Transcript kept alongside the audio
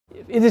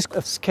It is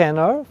a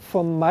scanner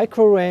for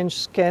micro-range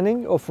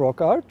scanning of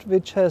rock art,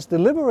 which has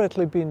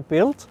deliberately been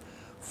built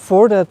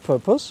for that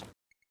purpose.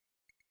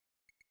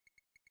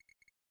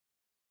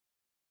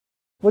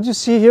 What you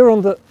see here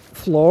on the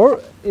floor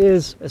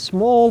is a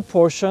small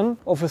portion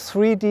of a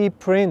 3D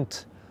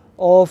print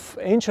of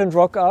ancient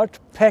rock art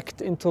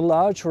packed into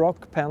large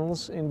rock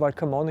panels in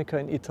Valcamonica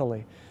in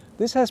Italy.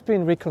 This has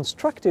been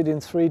reconstructed in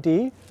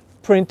 3D,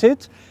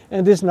 printed,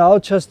 and is now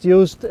just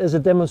used as a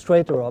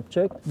demonstrator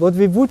object. What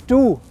we would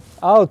do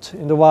out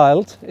in the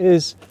wild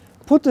is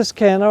put the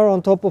scanner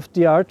on top of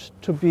the art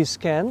to be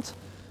scanned,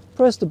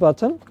 press the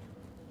button.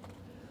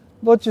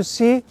 What you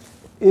see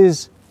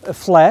is a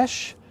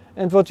flash,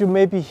 and what you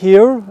maybe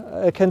hear,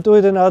 I can do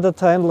it another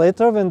time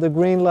later when the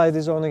green light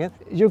is on again.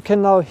 You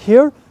can now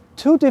hear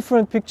two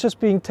different pictures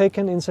being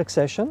taken in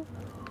succession.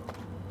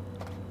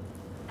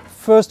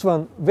 First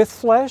one with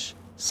flash,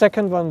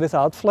 second one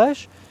without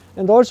flash.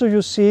 And also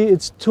you see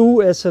it's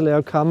two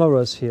SLR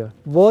cameras here.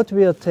 What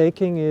we are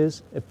taking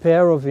is a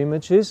pair of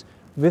images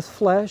with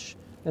flash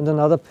and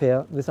another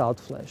pair without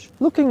flash.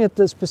 Looking at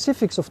the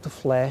specifics of the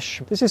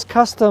flash, this is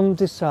custom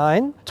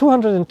design.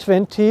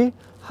 220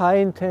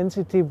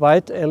 high-intensity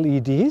white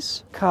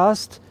LEDs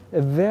cast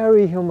a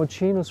very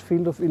homogeneous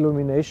field of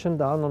illumination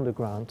down on the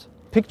ground,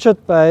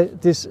 pictured by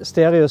this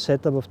stereo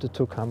setup of the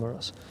two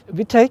cameras.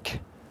 We take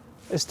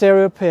a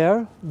stereo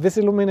pair with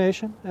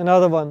illumination,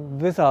 another one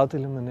without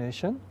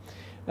illumination,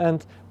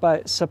 and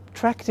by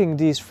subtracting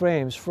these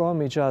frames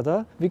from each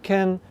other, we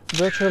can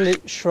virtually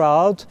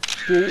shroud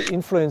the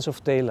influence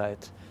of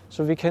daylight.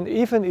 So we can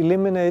even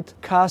eliminate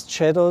cast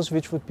shadows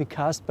which would be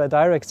cast by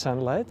direct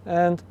sunlight,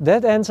 and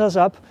that ends us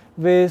up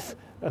with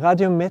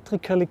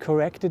radiometrically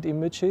corrected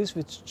images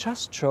which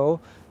just show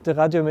the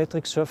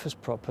radiometric surface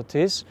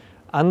properties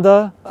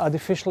under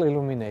artificial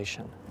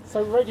illumination.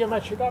 So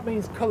radiometric, that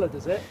means color,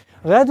 does it?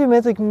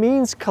 Radiometric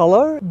means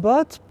color,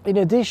 but in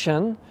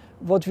addition,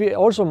 what we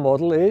also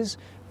model is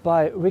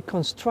by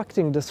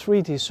reconstructing the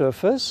 3D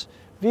surface,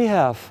 we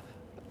have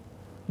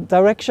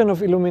direction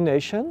of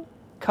illumination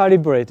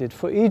calibrated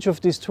for each of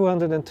these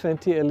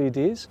 220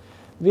 LEDs.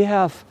 We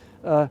have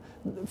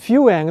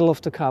view angle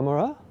of the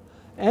camera,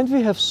 and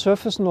we have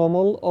surface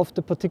normal of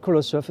the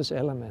particular surface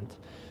element.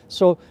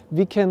 So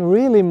we can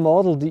really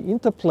model the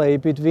interplay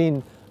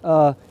between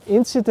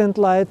incident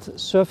light,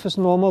 surface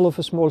normal of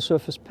a small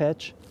surface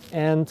patch,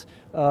 and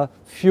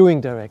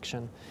viewing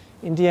direction.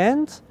 In the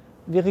end,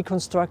 we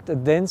reconstruct a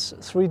dense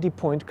 3D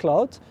point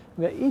cloud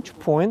where each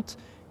point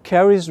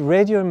carries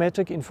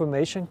radiometric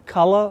information,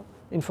 color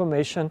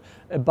information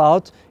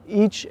about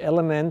each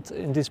element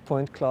in this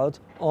point cloud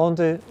on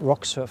the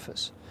rock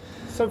surface.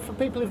 So for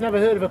people who've never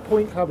heard of a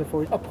point cloud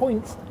before, a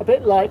point's a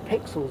bit like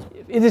pixels.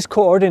 It is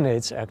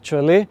coordinates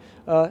actually.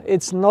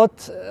 It's not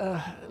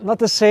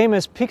the same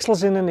as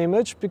pixels in an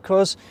image,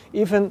 because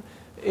even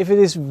if it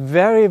is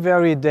very,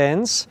 very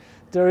dense,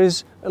 there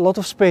is a lot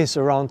of space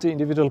around the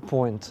individual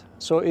point.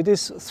 So it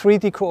is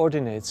 3D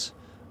coordinates,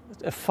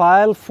 a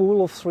file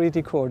full of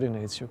 3D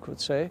coordinates, you could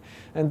say,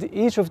 and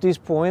each of these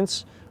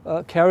points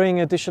carrying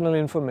additional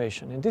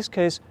information, in this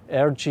case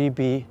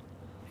RGB.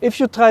 If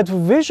you try to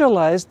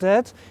visualize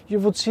that, you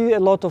would see a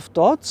lot of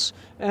dots,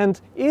 and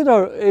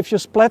either if you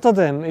splatter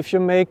them, if you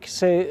make,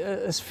 say,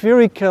 a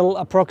spherical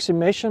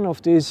approximation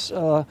of this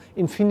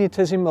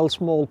infinitesimal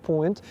small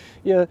point,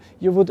 you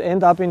would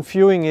end up in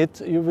viewing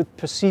it, you would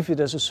perceive it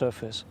as a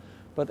surface.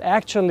 But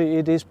actually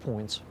it is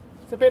points.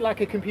 It's a bit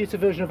like a computer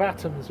version of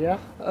atoms, yeah?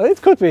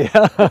 It could be.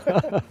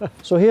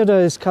 So here there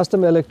is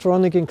custom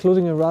electronic,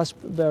 including a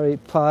Raspberry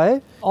Pi.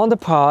 On the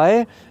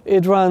Pi,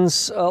 it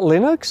runs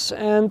Linux,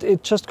 and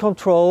it just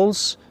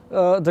controls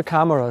the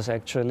cameras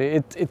actually.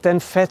 It then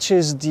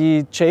fetches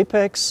the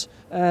JPEGs,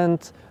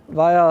 and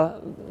via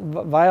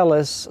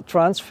wireless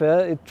transfer,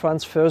 it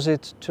transfers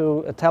it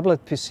to a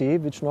tablet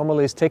PC, which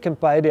normally is taken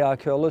by the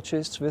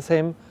archaeologists with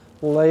him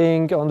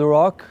laying on the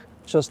rock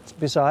just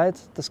beside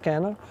the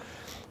scanner.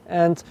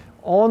 And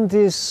on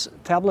this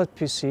tablet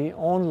PC,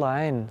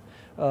 online,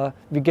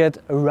 we get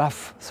a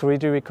rough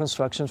 3D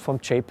reconstruction from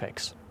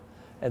JPEGs.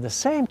 At the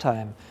same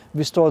time,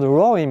 we store the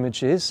raw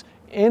images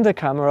in the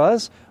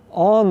cameras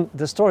on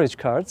the storage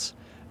cards,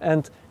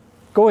 and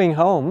going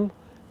home,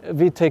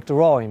 we take the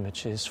raw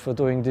images for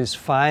doing this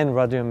fine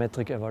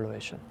radiometric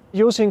evaluation.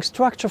 Using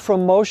structure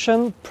from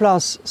motion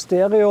plus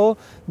stereo,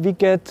 we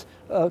get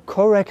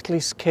correctly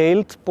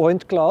scaled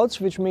point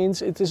clouds, which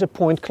means it is a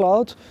point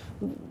cloud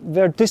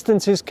where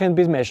distances can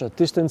be measured,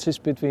 distances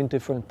between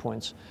different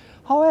points.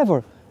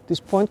 However, this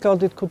point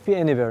cloud, it could be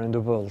anywhere in the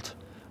world.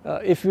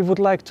 If we would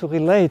like to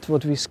relate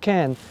what we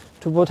scan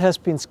to what has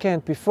been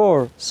scanned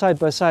before, side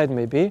by side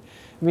maybe,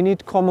 we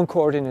need common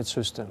coordinate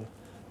system.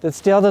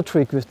 That's the other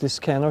trick with this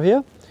scanner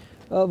here.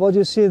 What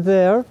you see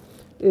there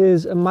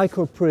is a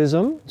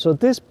microprism. So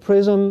this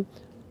prism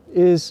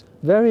is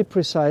very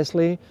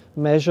precisely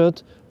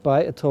measured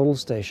by a total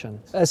station.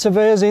 A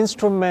surveyor's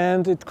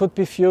instrument, it could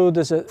be viewed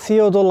as a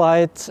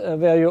theodolite,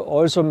 where you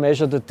also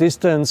measure the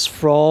distance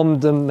from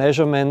the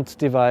measurement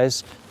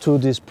device to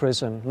this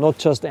prism, not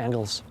just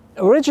angles.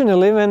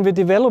 Originally, when we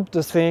developed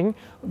the thing,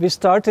 we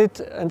started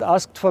and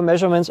asked for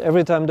measurements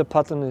every time the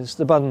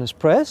button is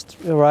pressed,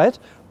 right?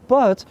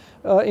 But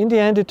in the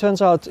end, it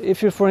turns out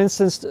if you, for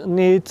instance,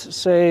 need,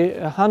 say,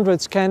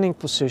 100 scanning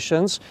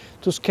positions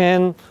to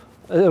scan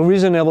a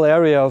reasonable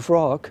area of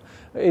rock,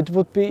 it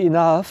would be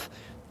enough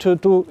to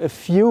do a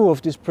few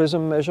of these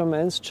prism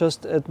measurements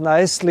just at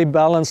nicely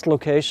balanced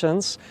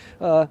locations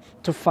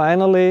to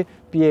finally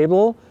be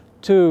able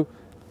to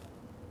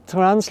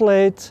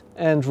translate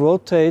and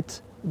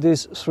rotate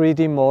this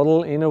 3D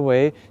model in a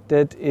way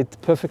that it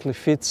perfectly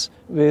fits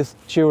with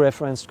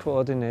georeferenced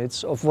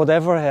coordinates of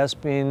whatever has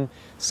been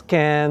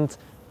scanned,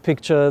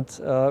 pictured,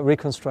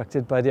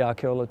 reconstructed by the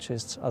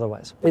archaeologists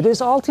otherwise. It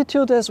is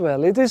altitude as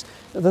well. It is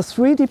the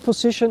 3D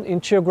position in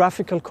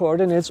geographical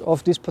coordinates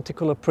of this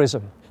particular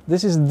prism.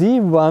 This is the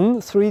one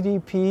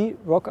 3DP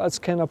rock art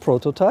scanner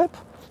prototype.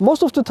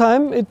 Most of the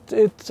time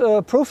it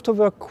proved to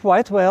work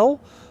quite well.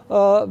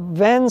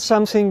 When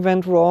something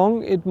went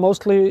wrong, it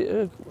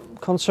mostly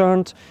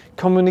concerned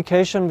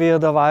communication via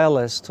the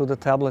wireless to the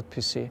tablet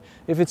PC.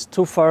 If it's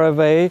too far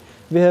away,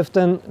 we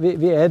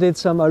added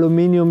some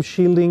aluminium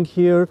shielding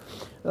here.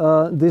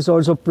 This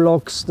also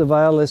blocks the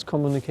wireless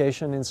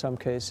communication in some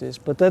cases,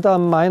 but that are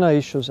minor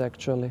issues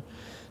actually.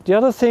 The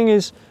other thing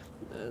is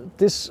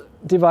this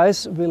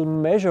device will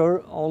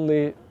measure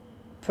only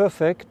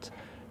perfect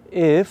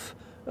if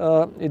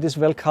it is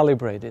well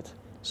calibrated.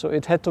 So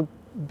it had to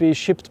be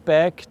shipped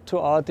back to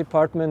our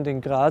department in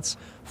Graz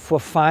for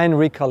fine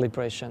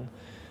recalibration.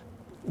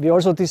 We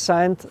also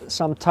designed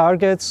some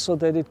targets so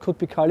that it could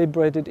be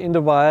calibrated in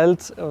the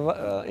wild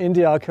in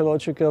the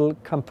archaeological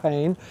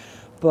campaign,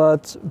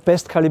 but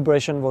best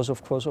calibration was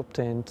of course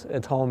obtained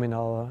at home in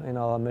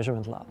our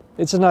measurement lab.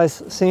 It's a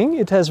nice thing.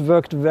 It has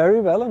worked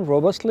very well and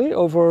robustly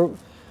over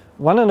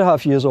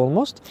 1.5 years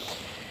almost,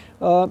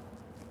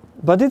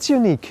 but it's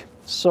unique.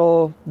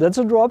 So that's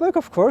a drawback,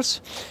 of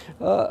course.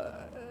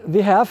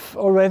 We have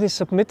already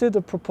submitted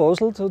a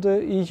proposal to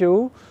the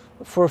EU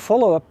for a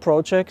follow-up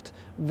project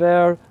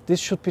where this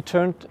should be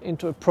turned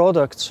into a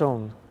product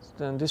soon.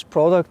 Then this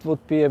product would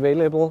be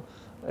available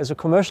as a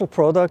commercial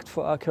product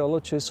for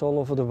archaeologists all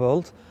over the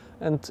world,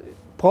 and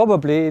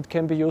probably it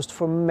can be used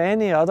for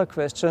many other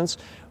questions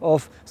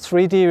of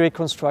 3D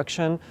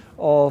reconstruction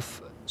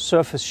of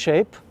surface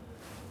shape,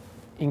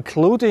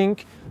 including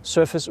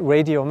surface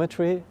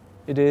radiometry.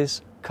 It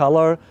is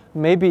color,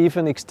 maybe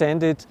even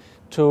extended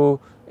to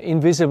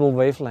invisible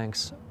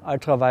wavelengths,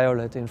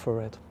 ultraviolet,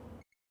 infrared.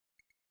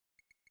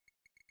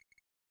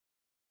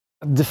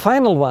 The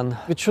final one,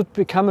 which should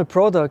become a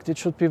product, it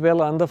should be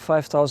well under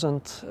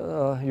 5,000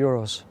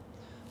 euros.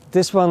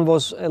 This one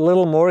was a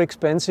little more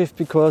expensive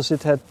because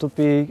it had to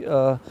be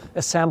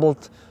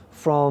assembled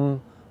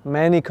from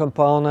many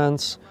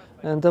components,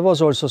 and there was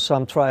also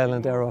some trial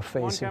and error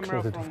phase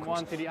included. One camera from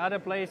one to the other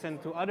place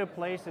and to other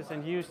places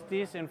and use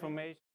this information.